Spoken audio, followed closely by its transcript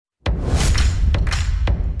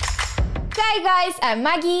Hi guys, I'm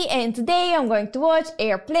Maggie and today I'm going to watch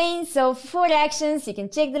Airplane, so for reactions you can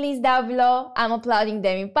check the links down below. I'm uploading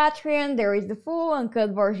them in Patreon, there is the full uncut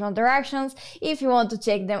version of the reactions if you want to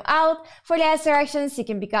check them out. For the last reactions you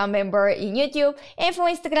can become a member in YouTube, and for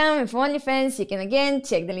Instagram and for OnlyFans you can again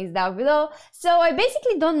check the links down below. So I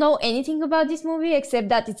basically don't know anything about this movie except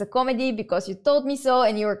that it's a comedy because you told me so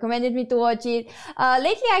and you recommended me to watch it.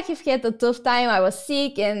 Lately I have had a tough time, I was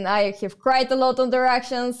sick and I have cried a lot on the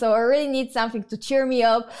reactions, so I really need something to cheer me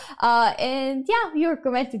up, and yeah, you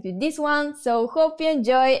recommended me this one, so hope you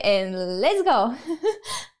enjoy and let's go.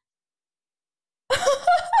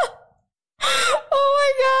 Oh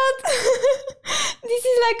my god, this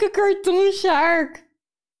is like a cartoon shark.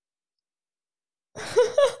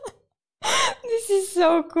 This is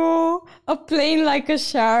so cool, a plane like a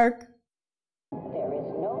shark. There is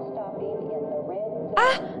no stopping in the red.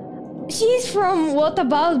 Ah, she's from What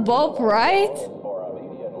About Bob, right?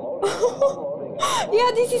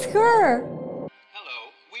 Yeah, this is her.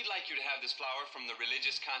 Hello, we'd like you to have this flower from the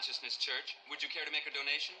Religious Consciousness Church. Would you care to make a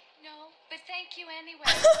donation? No, but thank you anyway.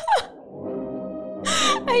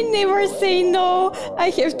 I never say no.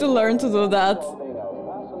 I have to learn to do that.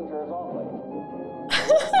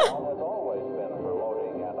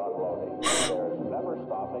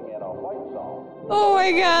 Oh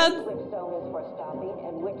my god. Which zone is for stopping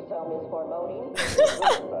and which zone is for loading?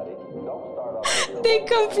 They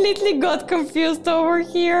completely got confused over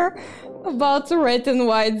here about the red and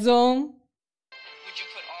white zone. Would you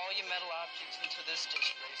put all your metal objects into this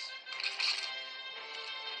dish,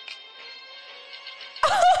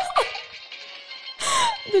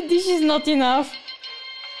 please? The dish is not enough.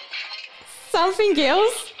 Something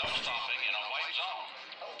else?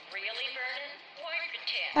 Really, Vernon? Why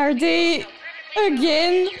pretend? Are they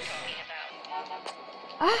again?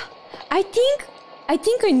 Ah, I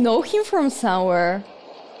think I know him from somewhere.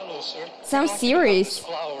 Hello, sir. Some I'd like to series. give this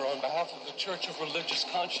flower on behalf of the Church of Religious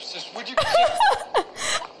Consciousness. Would you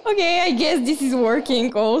Okay, I guess this is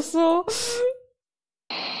working also.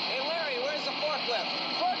 Hey, Larry, where's the forklift?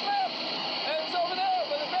 Forklift! It's over there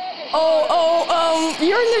with the baggage.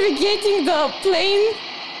 You're navigating the plane.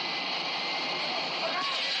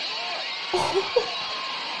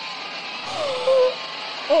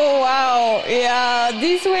 Oh wow, yeah,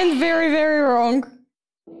 this went very, very wrong.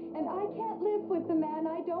 And I can't live with the man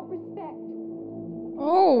I don't respect.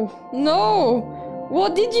 Oh no,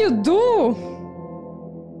 what did you do?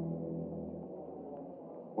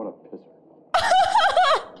 What a pisser.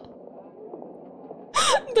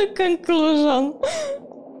 The conclusion.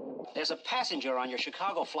 There's a passenger on your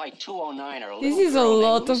Chicago flight 209. This is a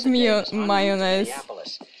lot of mayonnaise.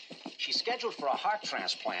 She's scheduled for a heart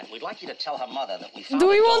transplant. We'd like you to tell her mother that we found. Do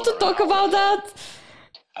we a want to donor talk in our about that?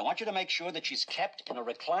 I want you to make sure that she's kept in a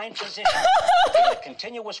reclined position. And a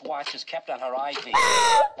continuous watch is kept on her IV.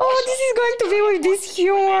 Oh, this is going to be with this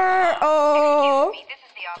humor. Oh, This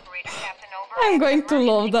is the operator, Captain Over. I'm going to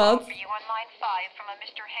love that. For you on line 5 from a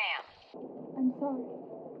Mr. Ham. I'm sorry.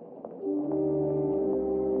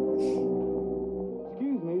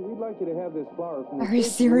 Excuse me, we'd like you to have this flower from the Are you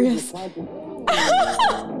serious?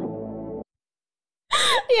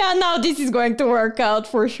 Yeah, now this is going to work out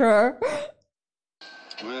for sure.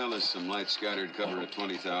 Well, there's some light scattered cover at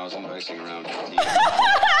 20,000, icing around 15.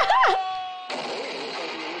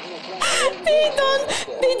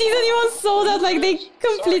 They didn't even saw that, like they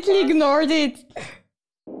completely ignored it.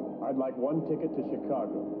 I'd like one ticket to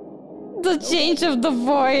Chicago. The change of the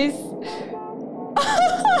voice.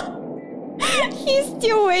 He's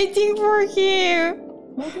still waiting for him.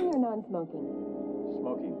 Smoking or non-smoking?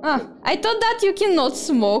 Smoking. Ah, I thought that you cannot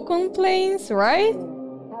smoke on planes, right?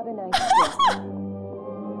 Have a nice trip.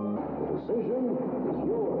 Decision is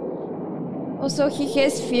yours. Also, he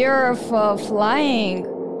has fear of flying.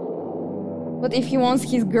 But if he wants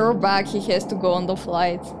his girl back, he has to go on the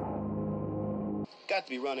flight. Got to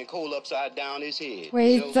be running cold upside down his head.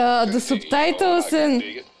 Wait, the subtitles and...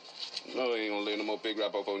 No, he ain't gonna lay no more big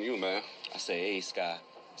rap up on you, man. I say, hey, Sky.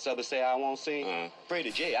 Southern say I won't sing.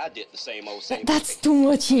 Freddie J, I did the same old same. That's too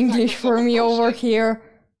much English for me over here.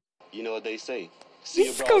 You know what they say?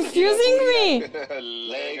 This is confusing me.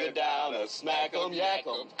 Leg her down or smack 'em, yak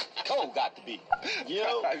 'em. Cold got to be. You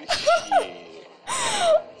know?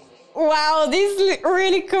 Wow, this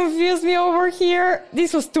really confused me over here.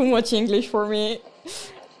 This was too much English for me.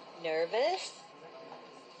 Nervous?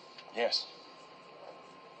 Yes.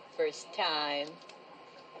 First time.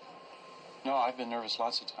 No, I've been nervous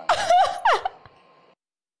lots of times.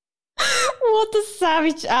 What a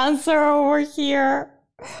savage answer over here.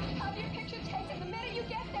 Have your picture taken the minute you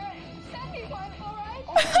get there. Send me one, all right?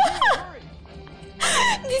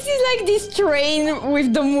 This is like this train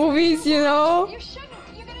with the movies, you know? You shouldn't.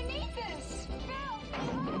 You're gonna need this.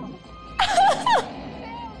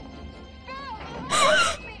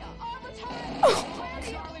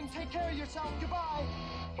 Darling, take care of yourself. Goodbye.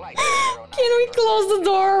 Can we close the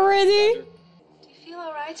door already? Do you feel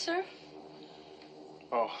all right, sir?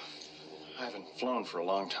 Oh, I haven't flown for a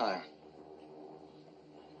long time.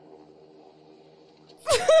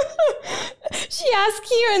 She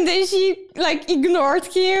asked him and then she like ignored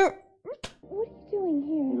him. What are you doing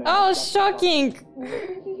here? Oh, shocking.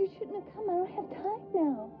 You shouldn't have come. I don't have time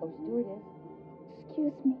now. Oh, stewardess.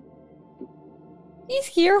 Excuse me. He's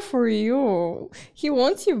here for you. He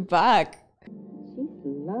wants you back. She's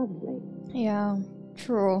lovely Yeah,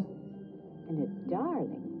 true. and a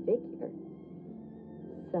darling figure.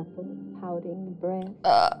 Supple, pouting breast,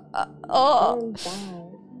 Oh. curved eyes.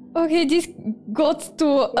 Okay, this got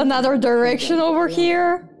to another direction over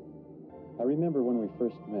here. I remember when we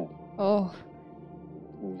first met. Oh.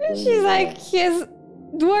 It was during She's the like, yes.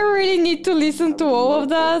 Do I really need to listen to all of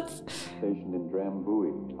that? Stationed in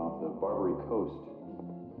Drambuie, off the Barbary coast.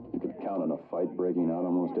 You could count on a fight breaking out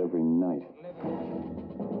almost every night.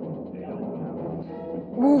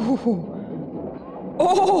 Ooh.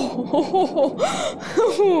 Oh.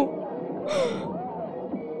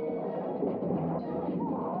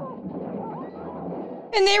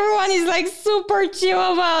 And everyone is like super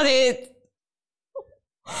chill about it.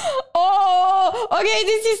 Oh, okay,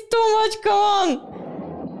 this is too much. Come on.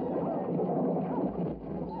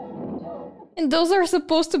 And those are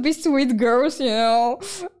supposed to be sweet girls, you know,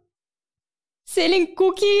 selling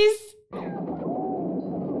cookies.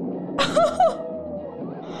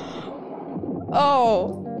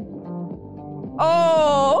 Oh. Oh.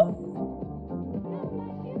 Oh.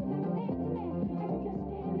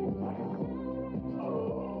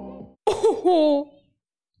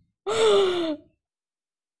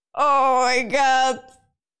 Oh my god.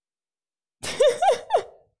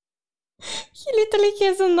 He literally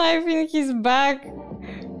has a knife in his back.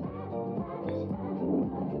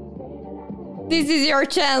 This is your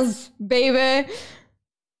chance, baby.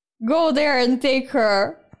 Go there and take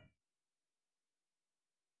her.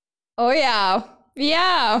 Oh yeah.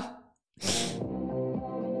 Yeah.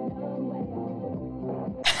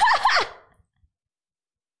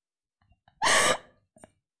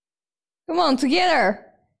 Come on, together.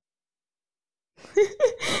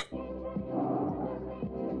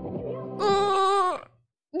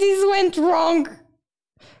 This went wrong.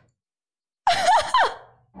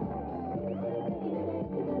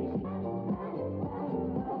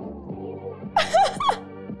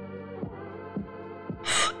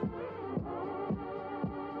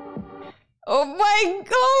 Oh my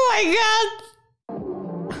god.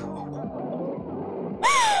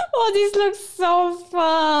 Oh, this looks so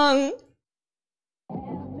fun.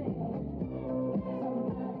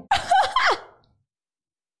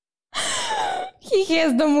 He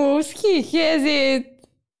has the moves, he has it.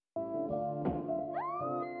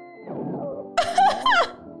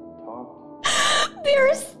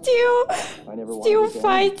 They're still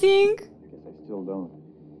fighting. I guess I still don't.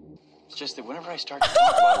 It's just that whenever I start to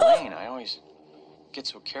talk about Elaine, I always get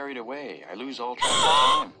so carried away. I lose all track of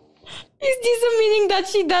time. Is this a meaning that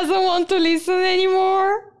she doesn't want to listen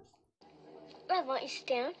anymore? I want you to sit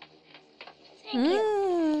down. Thank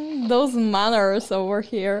you. Those manners over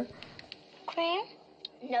here. Cream?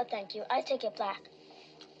 No, thank you. I take it black.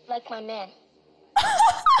 Like my man.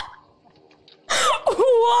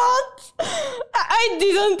 What? I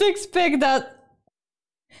didn't expect that.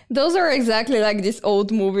 Those are exactly like these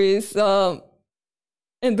old movies, and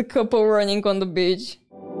the couple running on the beach.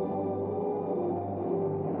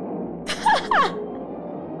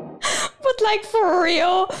 But like for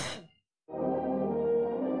real?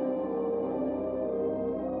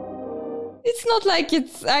 It's not like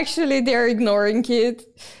it's actually they're ignoring it.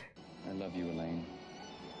 I love you, Elaine.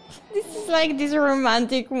 This is like these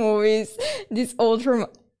romantic movies, these old The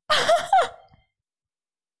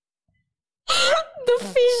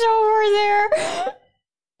fish over there.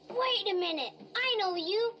 Wait a minute. I know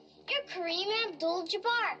you. You're Kareem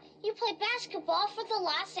Abdul-Jabbar. You play basketball for the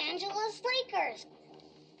Los Angeles Lakers.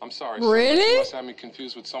 I'm sorry. Really? Sir, you must have me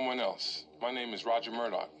confused with someone else. My name is Roger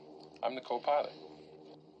Murdoch. I'm the co-pilot.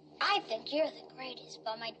 I think you're the greatest,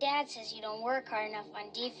 but my dad says you don't work hard enough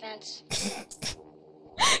on defense.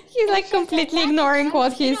 He's like completely ignoring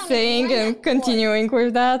what he's saying and continuing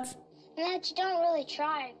with that. And that you don't really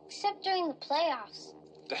try, except during the playoffs.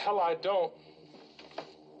 The hell I don't.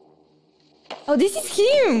 Oh, this is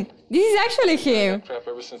him. This is actually him. That crap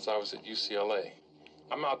ever since I was at UCLA.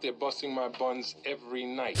 I'm out there busting my buns every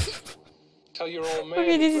night. Tell your old man.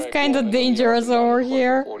 Okay, this is Greg kind of Norman, he'll be dangerous off and over down the court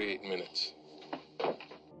here. for 48 minutes.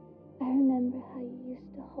 I remember how you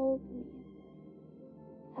used to hold me.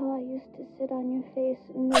 How I used to sit on your face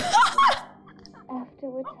and miss you.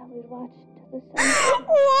 Afterwards, how we'd watch till the sun set.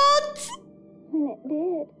 What? When it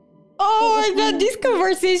did, Oh my god, these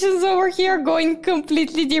conversations over here are going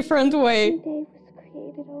completely different way. the day was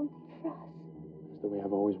created only for us. It's the way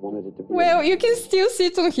I've always wanted it to be. Well, you can still see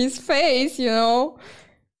it on his face, you know.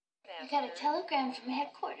 I got a telegram from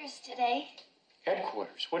headquarters today.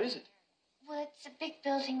 Headquarters? What is it? Well, it's a big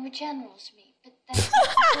building where generals meet, but that's not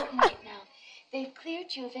important right now. They've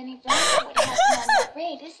cleared you of any blame for what happened on that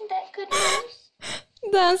raid. Isn't that good news?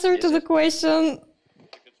 The answer to the question.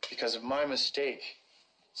 Because of my mistake,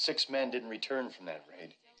 6 men didn't return from that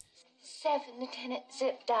raid. 7, Lieutenant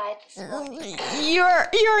Zip died this morning.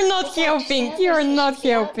 You're not helping. You're not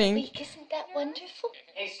helping. Isn't that wonderful?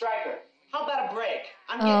 Hey, Stryker, how about a break?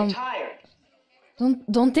 I'm getting tired.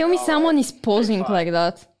 Don't tell me someone is posing like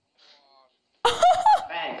that.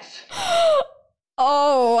 Thanks.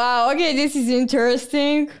 Oh wow, okay, this is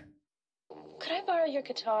interesting. Could I borrow your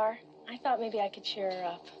guitar? I thought maybe I could cheer her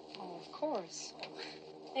up. Oh, of course.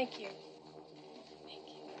 Thank you.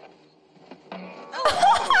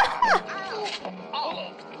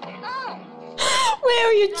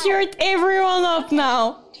 Well, you cheered everyone up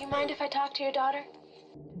now. Do you mind if I talk to your daughter?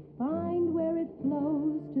 Find where it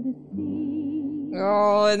flows to the sea.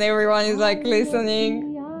 Oh, and everyone is like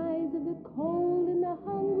listening. The eyes of the cold and the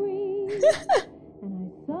hungry. And I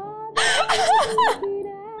saw them looking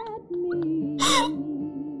at me.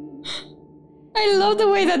 I love the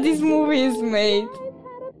way that this movie is made.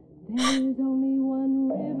 There's only one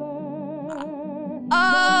river.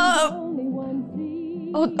 Only one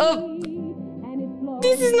sea. And it flows.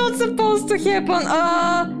 This is not supposed to happen.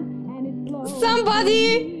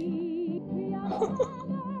 Somebody.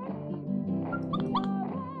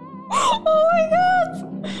 Oh my god.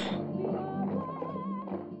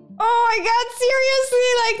 Oh my god, seriously?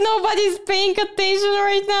 Like nobody's paying attention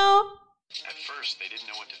right now? At first, they didn't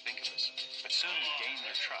know what to think of us, but soon we gained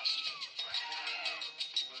their trust.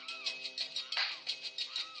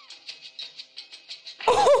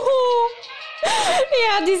 Oh,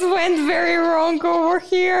 yeah, this went very wrong over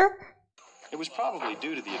here. It was probably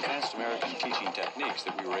due to the advanced American teaching techniques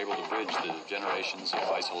that we were able to bridge the generations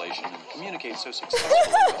of isolation and communicate so successfully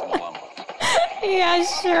with an alumni. Yeah,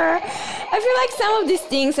 sure. I feel like some of these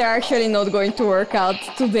things are actually not going to work out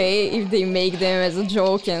today if they make them as a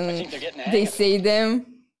joke and they say them.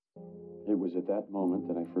 It was at that moment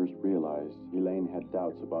that I first realized Elaine had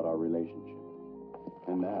doubts about our relationship.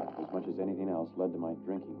 And that, as much as anything else, led to my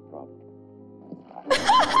drinking problem.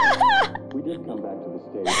 We did come back to the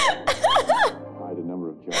States. I had a number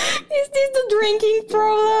of jobs. Is this the drinking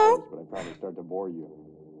problem? But I probably start to bore you.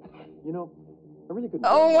 You know, I really could...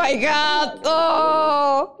 Oh my god!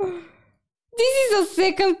 Oh! This is a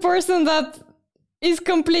second person that is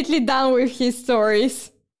completely done with his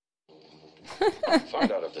stories.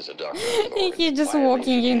 Find out if there's a doctor. He's just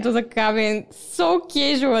walking into the cabin so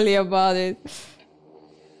casually about it.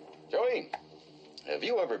 Joey, have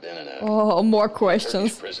you ever been in a Oh, more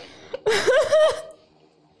questions. prison?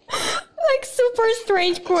 Like super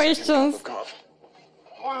strange questions.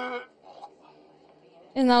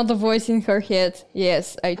 And now the voice in her head.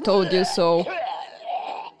 Yes, I told you so.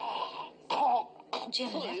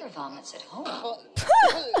 Jim never vomits at home.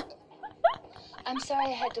 I'm sorry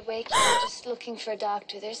I had to wake you. I'm just looking for a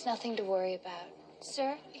doctor. There's nothing to worry about.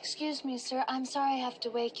 Sir, excuse me, sir. I'm sorry I have to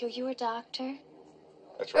wake you. You a doctor?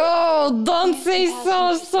 That's right. Oh, don't say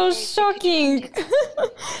so. So shocking.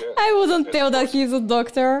 I wouldn't tell that he's a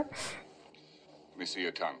doctor. Let me see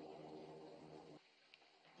your tongue.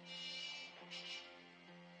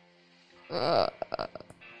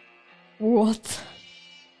 What?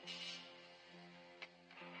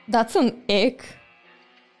 That's an egg?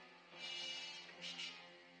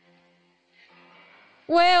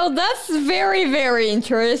 Well, that's very, very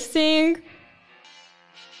interesting.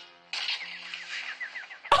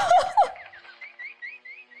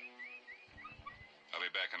 I'll be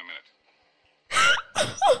back in a minute.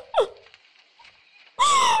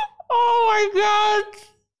 Oh my god!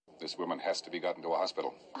 This woman has to be gotten to a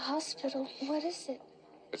hospital. A hospital? What is it?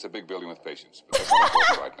 It's a big building with patients, but that's not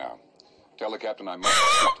important right now. Tell the captain I must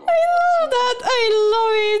speak to him. I love that! I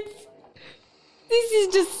love it! This is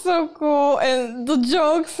just so cool, and the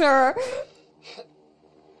jokes are...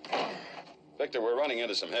 Victor, we're running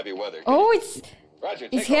into some heavy weather. Oh, it's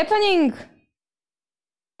happening!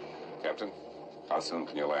 Captain, how soon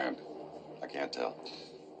can you land? I can't tell.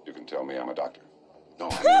 You can tell me I'm a doctor. No,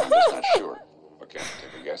 I mean, I'm just not sure. Or can't you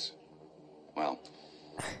take a guess? Well,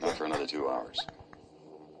 Not for another 2 hours.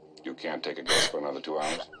 You can't take a guess for another 2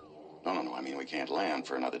 hours? No, I mean we can't land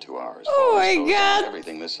for another 2 hours. Oh my Forest goes God. on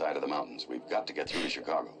everything this side of the mountains. We've got to get through to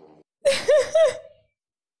Chicago.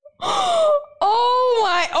 Oh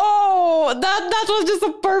my, oh, that was just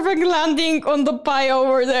a perfect landing on the pie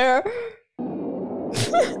over there.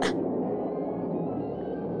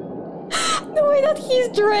 The way that he's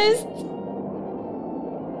dressed.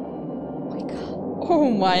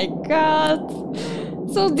 Oh my God.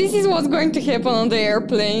 So this is what's going to happen on the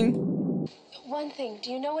airplane. One thing,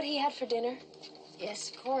 do you know what he had for dinner? Yes,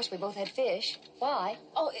 of course. We both had fish. Why?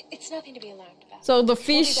 Oh, it's nothing to be alarmed about. So the We'll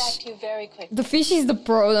fish, be back to you very quick. the fish is the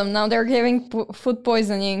problem. Now they're having food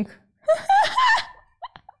poisoning.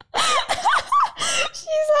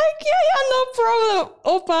 She's like, yeah, no problem,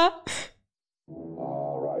 Opa.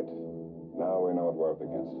 All right. Now we know what we're up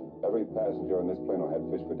against. Every passenger on this plane will have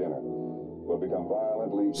fish for dinner. Will become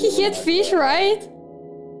violently... He had fish, right?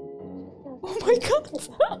 Oh my God.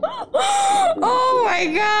 Oh my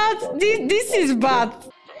God. This is bad. From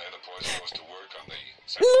there, the poison was to work on the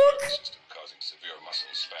Look. system, causing severe muscle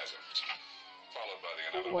spasms, followed by the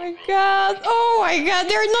Oh inevitable my God. Oh my God.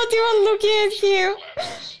 They're not even looking at him.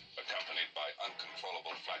 collapses, accompanied by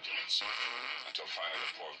uncontrollable flatulence, until finally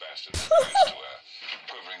the poor bastard reduced to a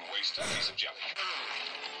quivering, wasted piece of jelly.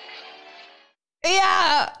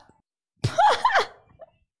 Yeah.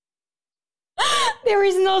 There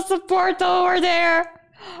is no support over there.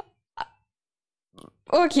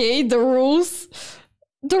 Okay, the rules.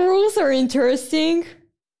 The rules are interesting.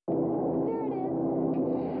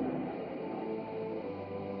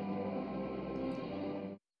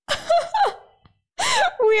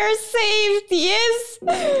 We are saved, yes.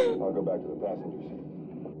 I'll go back to the passenger seat.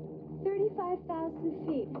 35,000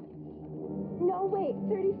 feet. No, wait,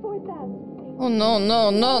 34,000 feet. Oh no,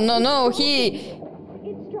 no, no, no, no. It's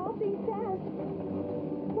dropping fast.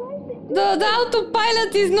 Why is it? The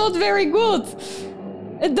autopilot is not very good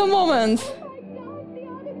at the moment. Oh my God, the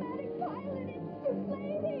automatic pilot is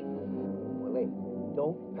deflating. Willie,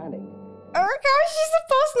 don't panic. How is she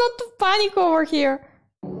supposed not to panic over here?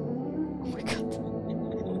 Oh my God.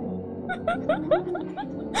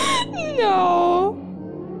 No.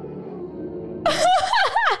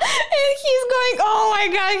 And he's going, oh my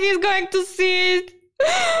God, he's going to see it.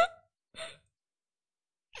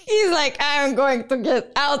 He's like, I'm going to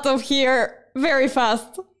get out of here very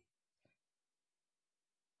fast.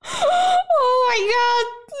 Oh my God,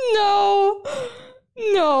 no.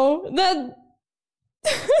 No, that...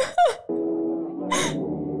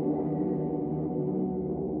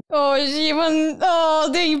 Oh, Jivan, oh,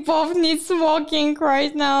 they both need smoking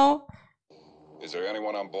right now. Is there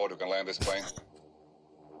anyone on board who can land this plane?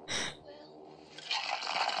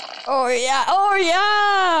 Oh yeah, oh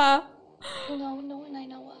yeah! No, no one I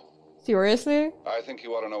know of. Seriously? I think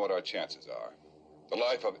you ought to know what our chances are. The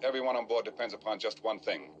life of everyone on board depends upon just one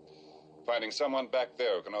thing. Finding someone back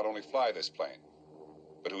there who can not only fly this plane,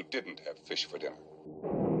 but who didn't have fish for dinner.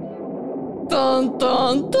 Dun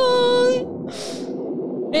dun dun!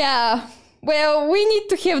 Yeah, well, we need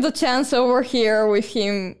to have the chance over here with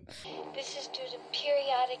him. This is due to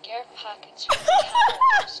periodic air pockets from the cabin.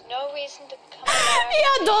 There's no reason to come back.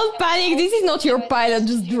 Yeah, don't panic, this is not your pilot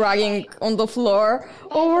just dragging on the floor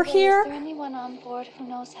over Is here. there anyone on board who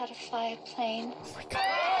knows how to fly a plane? Oh my God.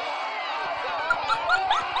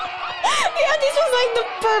 Yeah, this was like the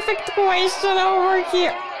perfect question over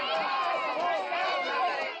here.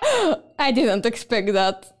 I didn't expect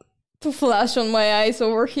that to flash on my eyes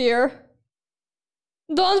over here.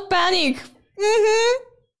 Don't panic.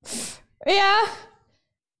 Yeah.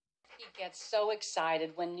 He gets so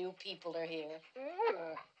excited when new people are here.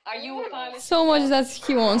 Are you a pilot? So much that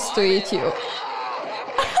he wants to eat you.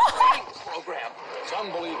 Program. It's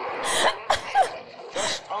unbelievable.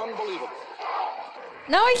 Just unbelievable.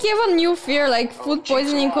 Now I have a new fear, like food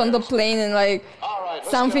poisoning on the plane and like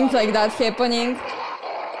something like that happening.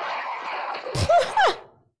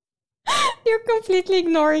 You're completely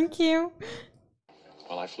ignoring him.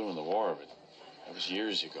 Well, I flew in the war, but that was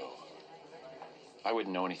years ago. I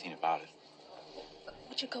wouldn't know anything about it.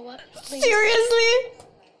 Would you go up, please? Seriously?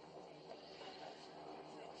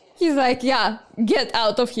 He's like, yeah, get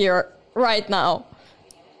out of here right now.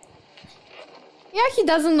 Yeah, he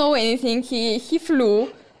doesn't know anything. He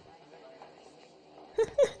flew.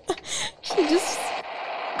 He just...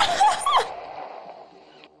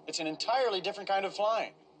 It's an entirely different kind of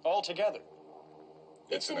flying, altogether.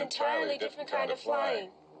 It's an entirely different kind of flying.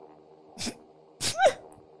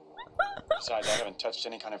 Besides, I haven't touched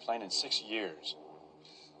any kind of plane in 6 years.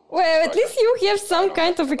 Well, at least you have some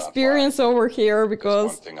kind of experience over here, There's one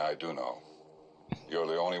because... thing I do know. You're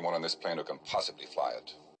the only one on this plane who can possibly fly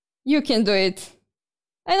it. You can do it.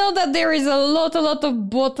 I know that there is a lot of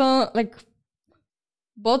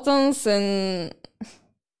buttons and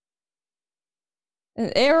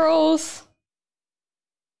arrows.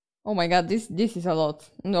 Oh my god, this is a lot.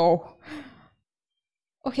 No.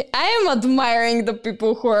 Okay, I am admiring the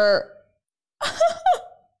people who are...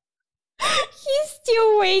 He's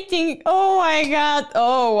still waiting. Oh my god.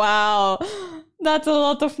 Oh wow. That's a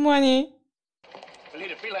lot of money. We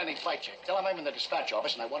need a pre-landing flight check. Tell him I'm in the dispatch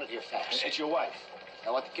office and I want it here fast. It's your wife. I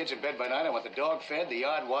want the kids in bed by 9. I want the dog fed, the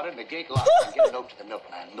yard watered, and the gate locked. And get a note to the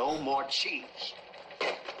milkman. No more cheese.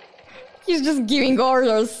 He's just giving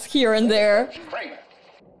orders here and there. Bring her.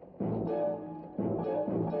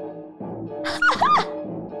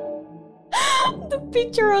 The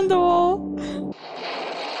picture on the wall.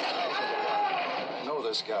 I know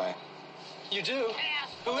this guy. You do?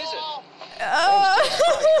 Who is it?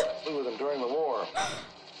 Flew with him during the war.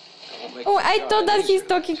 Oh, I thought that he's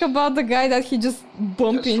talking about the guy that he just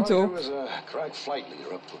bumped He into. was a crack flight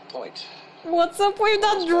leader up to a point. What's up with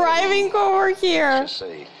that driving over here? Just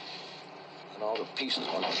say, and all the pieces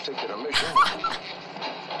on a particular mission.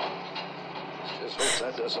 Just hope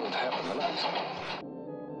that doesn't happen tonight.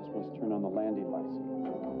 Let's turn on the landing lights.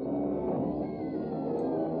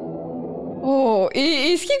 Oh,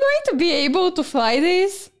 is he going to be able to fly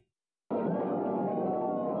this?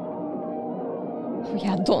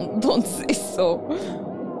 Yeah, don't say so.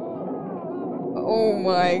 Oh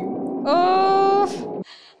my... Oh...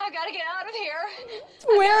 I gotta get out of here.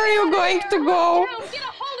 Where are you going to go? Get a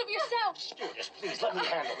hold of yourself. Stewardess, please let me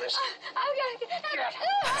handle this.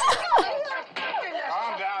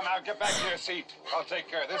 Calm down. Now get back to your seat. I'll take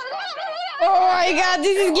care of this. Calm down. Oh my god,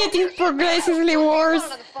 this is getting progressively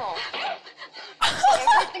worse.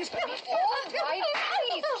 Everything's gonna be all right.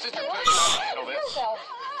 Sister, please handle this.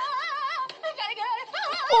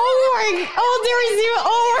 Oh my... Oh, there is you...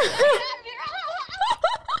 Oh...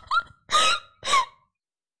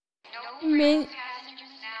 Man...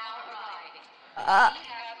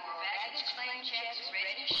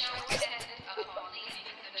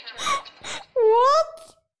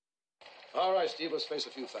 What? All right, Steve, let's face a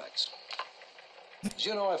few facts. As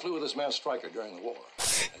you know, I flew with this man Stryker during the war.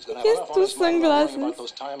 He's gonna have He has enough on two his mind sunglasses. about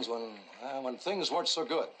those times when things weren't so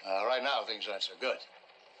good. Right now, things aren't so good.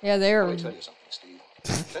 Yeah, they're... Let me tell you something, Steve.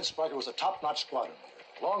 Ted Stryker was a top-notch squadron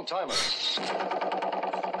leader. Long time ago.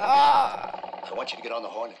 I want you to get on the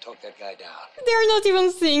horn and talk that guy down. They're not even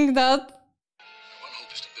seeing that. One hope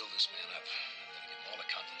is to build this man up. Give him all the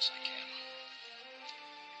confidence I can.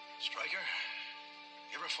 Stryker,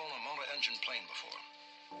 you ever flown a motor-engine plane before?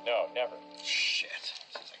 No, never. Shit.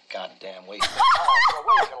 This is a goddamn waste of time. No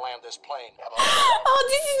way you can land this plane. Oh,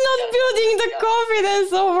 this is not building the confidence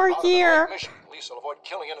over here. Mission. Police will avoid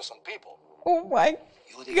killing innocent people. Oh my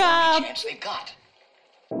You're the god. only chance they've got.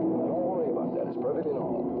 Don't worry about that. It's perfectly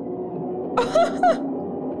normal.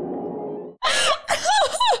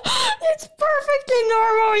 It's perfectly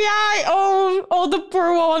normal, yeah. Oh, the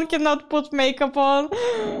poor woman cannot put makeup on.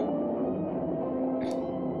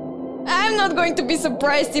 I'm not going to be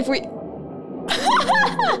surprised if we...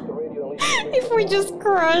 if we just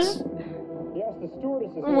crash.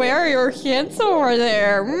 Where are your hands over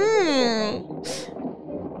there?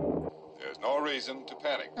 There's no reason to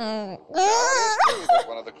panic. Now, it is true that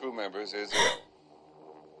one of the crew members is ill.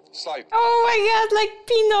 Slight. Oh my god, like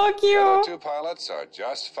The Pinocchio. other two pilots are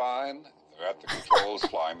just fine. They're at the controls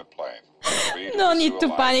flying the plane. No need to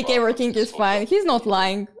panic, everything is fine. He's not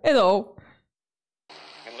lying at all.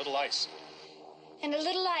 And a little ice. And a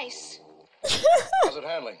little ice. How's it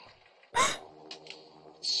handling?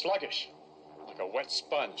 Sluggish. Like a wet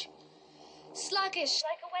sponge. Sluggish.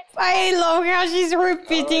 Like a wet... I love how she's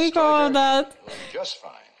repeating all of that. Just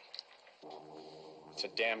fine. It's a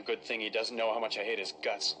damn good thing he doesn't know how much I hate his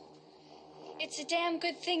guts. It's a damn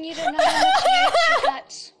good thing you don't know how much you hate your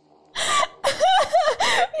guts.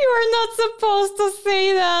 You are not supposed to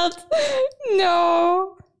say that.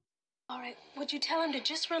 No. All right, would you tell him to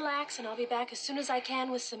just relax and I'll be back as soon as I can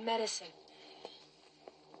with some medicine.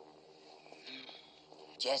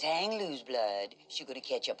 Just hang loose, blood. She's gonna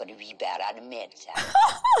catch up on the rebound on the medicine.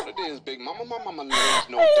 What it is, Big Mama? My mama knows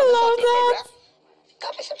no I love that.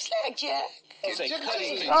 Cut me some slack, Jack.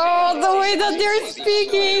 Oh, the way that they're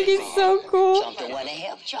speaking is so cool. Chump don't wanna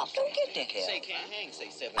help. Chump don't get the help. Say can't hang, say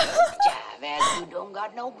 7. Jive ass, you don't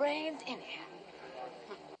got no brains anyhow.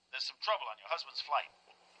 There's some trouble on your husband's flight.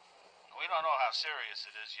 We don't know how serious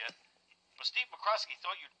it is yet, but Steve McCroskey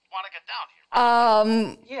thought you'd want to get down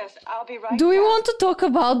here. Yes, I'll be right Do we back. want to talk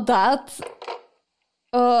about that?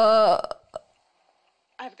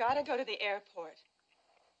 I've got to go to the airport.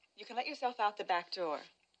 You can let yourself out the back door.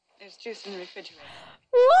 There's juice in the refrigerator.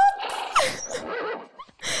 What?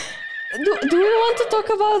 Do we want to talk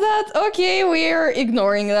about that? Okay, we're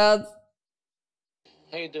ignoring that.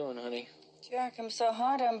 How you doing, honey? Jack, I'm so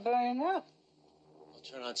hot, I'm burning up. I'll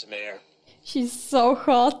turn on some air. She's so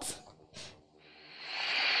hot.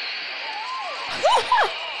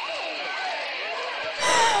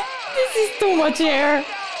 This is too much air.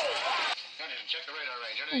 Check the radar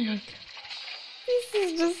range. Oh my God. This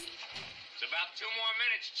is just... It's about 2 more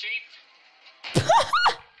minutes, Chief.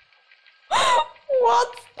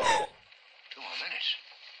 What? 2 more minutes?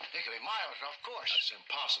 They could be miles off course. That's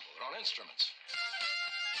impossible. They're on instruments.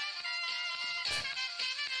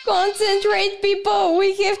 Concentrate, people. We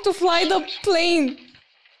have to fly the plane.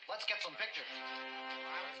 Let's get some pictures.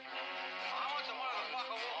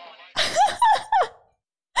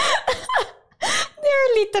 They're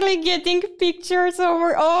literally getting pictures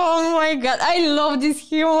over. Oh my God, I love this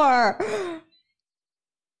humor.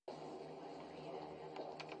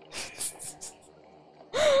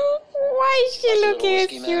 Why is she looking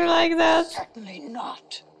at you like that? Certainly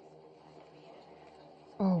not.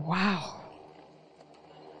 Oh wow.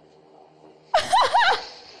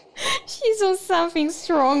 She's on something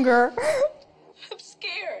stronger. I'm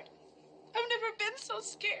scared. I've never been so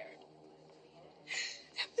scared.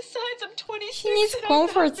 Besides, I'm 26. She needs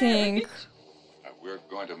comforting. We're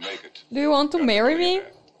going to make it. Do you want to marry me?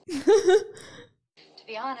 To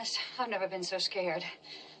be honest, I've never been so scared.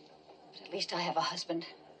 But at least I have a husband.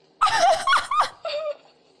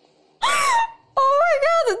 Oh my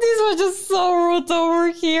God, this was just so rude over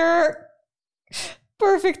here.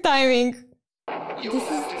 Perfect timing.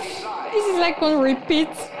 This is like on repeat.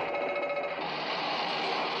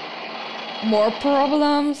 More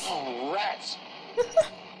problems. Oh, rats.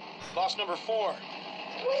 Lost number 4.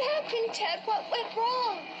 What happened, Ted? What went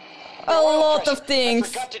wrong? A lot of I things.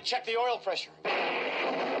 forgot to check the oil pressure.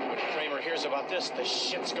 When Kramer hears about this, the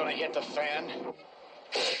shit's gonna hit the fan.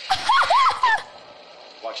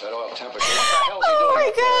 Watch that oil temperature. What the hell's he doing? Oh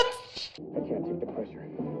my God. I can't take the pressure.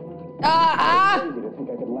 Crazy to think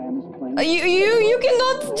I could land this plane. You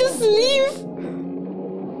cannot just leave.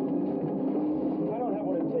 I don't have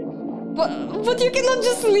what it takes. But you cannot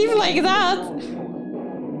just leave like that.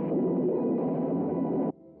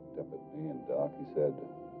 Up at me and Doc, he said,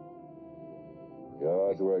 the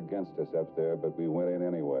odds were against us up there, but we went in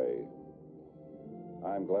anyway.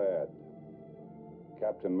 I'm glad.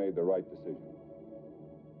 Captain made the right decision.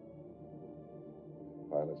 The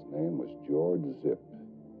pilot's name was George Zip.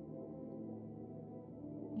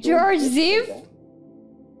 George Zip? I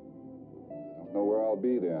don't know where I'll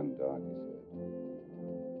be then, Doc, he said.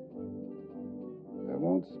 I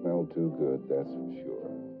won't smell too good, that's for sure.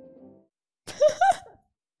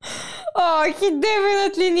 Oh, he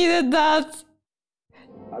definitely needed that.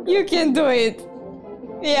 You can do it.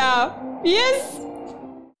 Yeah. Yes.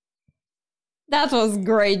 That was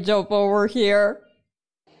great job over here.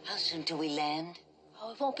 How soon do we land?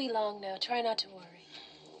 Oh, it won't be long now. Try not to worry.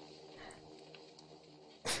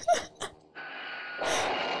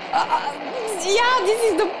 Yeah, this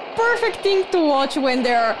is the perfect thing to watch when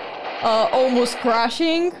they're almost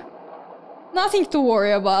crashing. Nothing to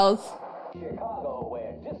worry about. Chicago,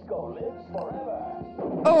 where disco lives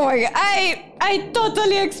forever. Oh my God, I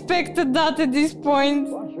totally expected that at this point.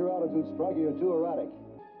 Watch your attitude, Struggy. You're too erratic.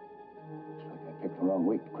 Looks like I picked the wrong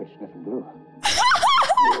week to quit sniffing glue.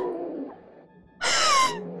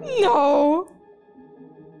 No.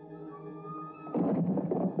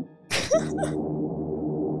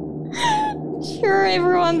 Sure,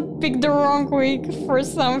 everyone picked the wrong week for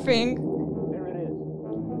something. There it is.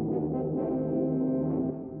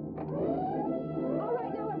 All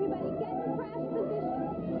right, now everybody, get in crash position.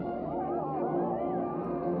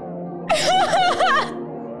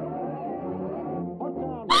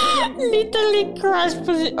 Literally crash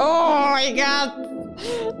position. Oh my God.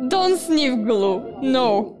 Don't sniff glue.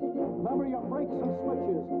 No. Remember your brakes and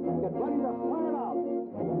switches. Get ready to fire out.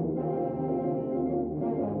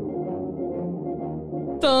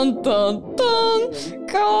 Dun dun dun.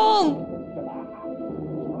 Come on.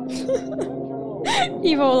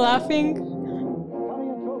 Evil laughing. Coming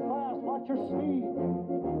in too fast. Watch your speed.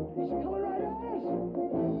 He's coming right at us.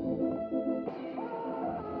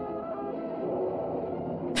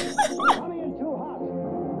 Coming in too hot.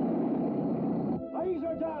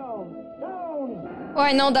 Laser down. Down. Oh,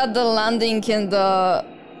 I know that the landing and the...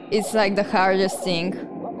 It's like the hardest thing.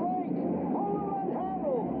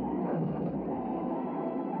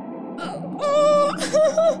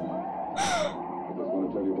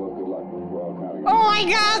 Oh my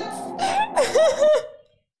God!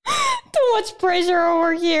 Too much pressure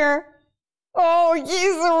over here. Oh,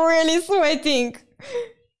 he's really sweating.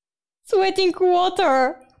 Sweating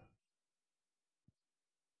water.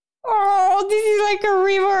 Oh, this is like a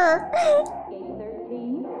river.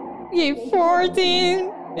 Gate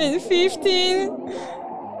 14 and 15.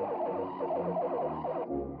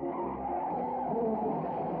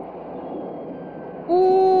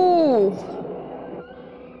 Ooh.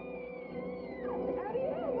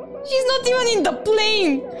 She's not even in the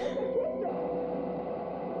plane.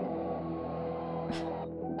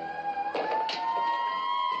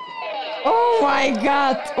 Oh my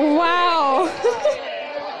god, wow!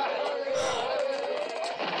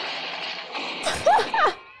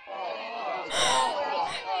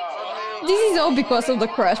 This is all because of the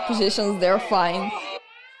crash positions, they're fine.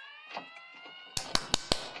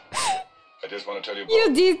 I just want to tell you, You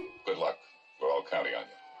both, did, good luck. We're all counting on you.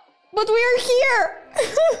 but we're here!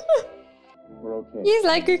 We're okay. He's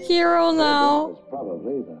like a hero now. This was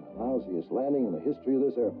probably the lousiest landing in the history of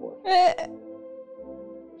this airport.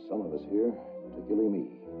 Some of us here, particularly me,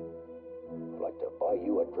 would like to buy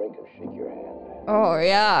you a drink and shake your hand. Oh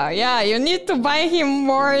yeah, you need to buy him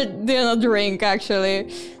more than a drink, actually.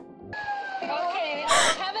 Okay,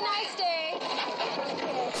 have a nice day.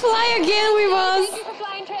 Fly again with us! Thank you for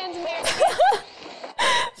flying Transamerica.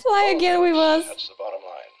 Fly again with us! That's the bottom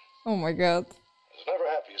line. Oh my god. I was never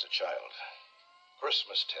happy as a child.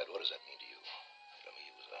 Christmas, Ted, what does that mean to you? To me,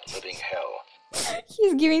 it was a living hell.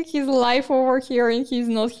 He's giving his life over here and he's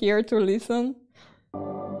not here to listen.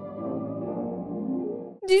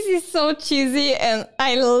 This is so cheesy and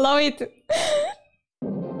I love it.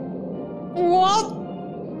 What?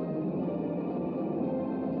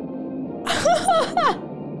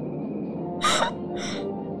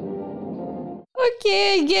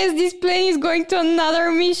 Okay, I guess this plane is going to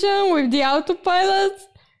another mission with the autopilot.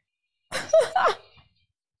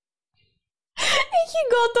 And he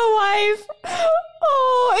got a wife.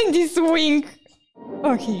 Oh, and this wink.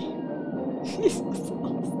 Okay. This was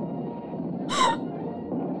awesome.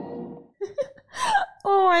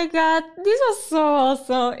 Oh my god, this was so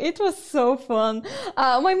awesome. It was so fun.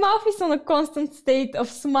 My mouth is on a constant state of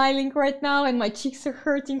smiling right now and my cheeks are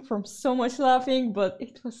hurting from so much laughing, but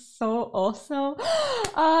it was so awesome.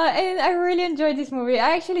 And I really enjoyed this movie.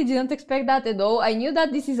 I actually didn't expect that at all. I knew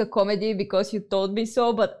that this is a comedy because you told me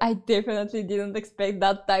so, but I definitely didn't expect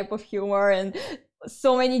that type of humor and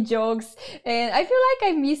so many jokes, and I feel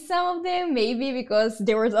like I missed some of them, maybe because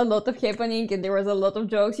there was a lot of happening and there was a lot of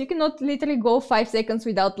jokes. You cannot literally go 5 seconds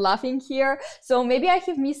without laughing here, so maybe I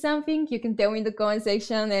have missed something. You can tell me in the comment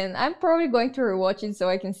section, and I'm probably going to rewatch it so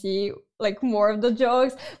I can see like more of the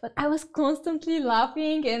jokes, but I was constantly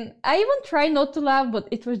laughing and I even tried not to laugh, but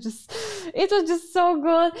it was just so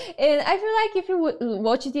good. And I feel like if you would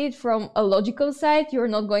watch it from a logical side, you're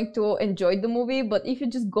not going to enjoy the movie, but if you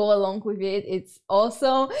just go along with it, it's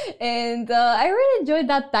awesome. And I really enjoyed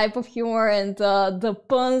that type of humor and the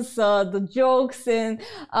puns, the jokes, and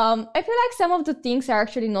I feel like some of the things are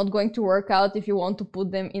actually not going to work out if you want to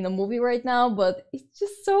put them in a movie right now, but it's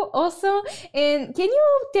just so awesome. And can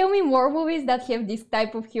you tell me more movies that have this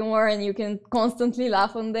type of humor and you can constantly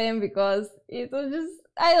laugh on them? Because it was just,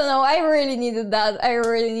 I don't know, I really needed that,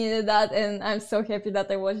 and I'm so happy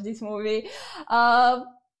that I watched this movie.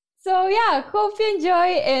 So yeah, hope you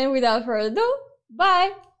enjoy, and without further ado,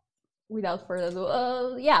 bye. Without further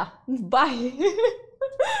ado, yeah, bye.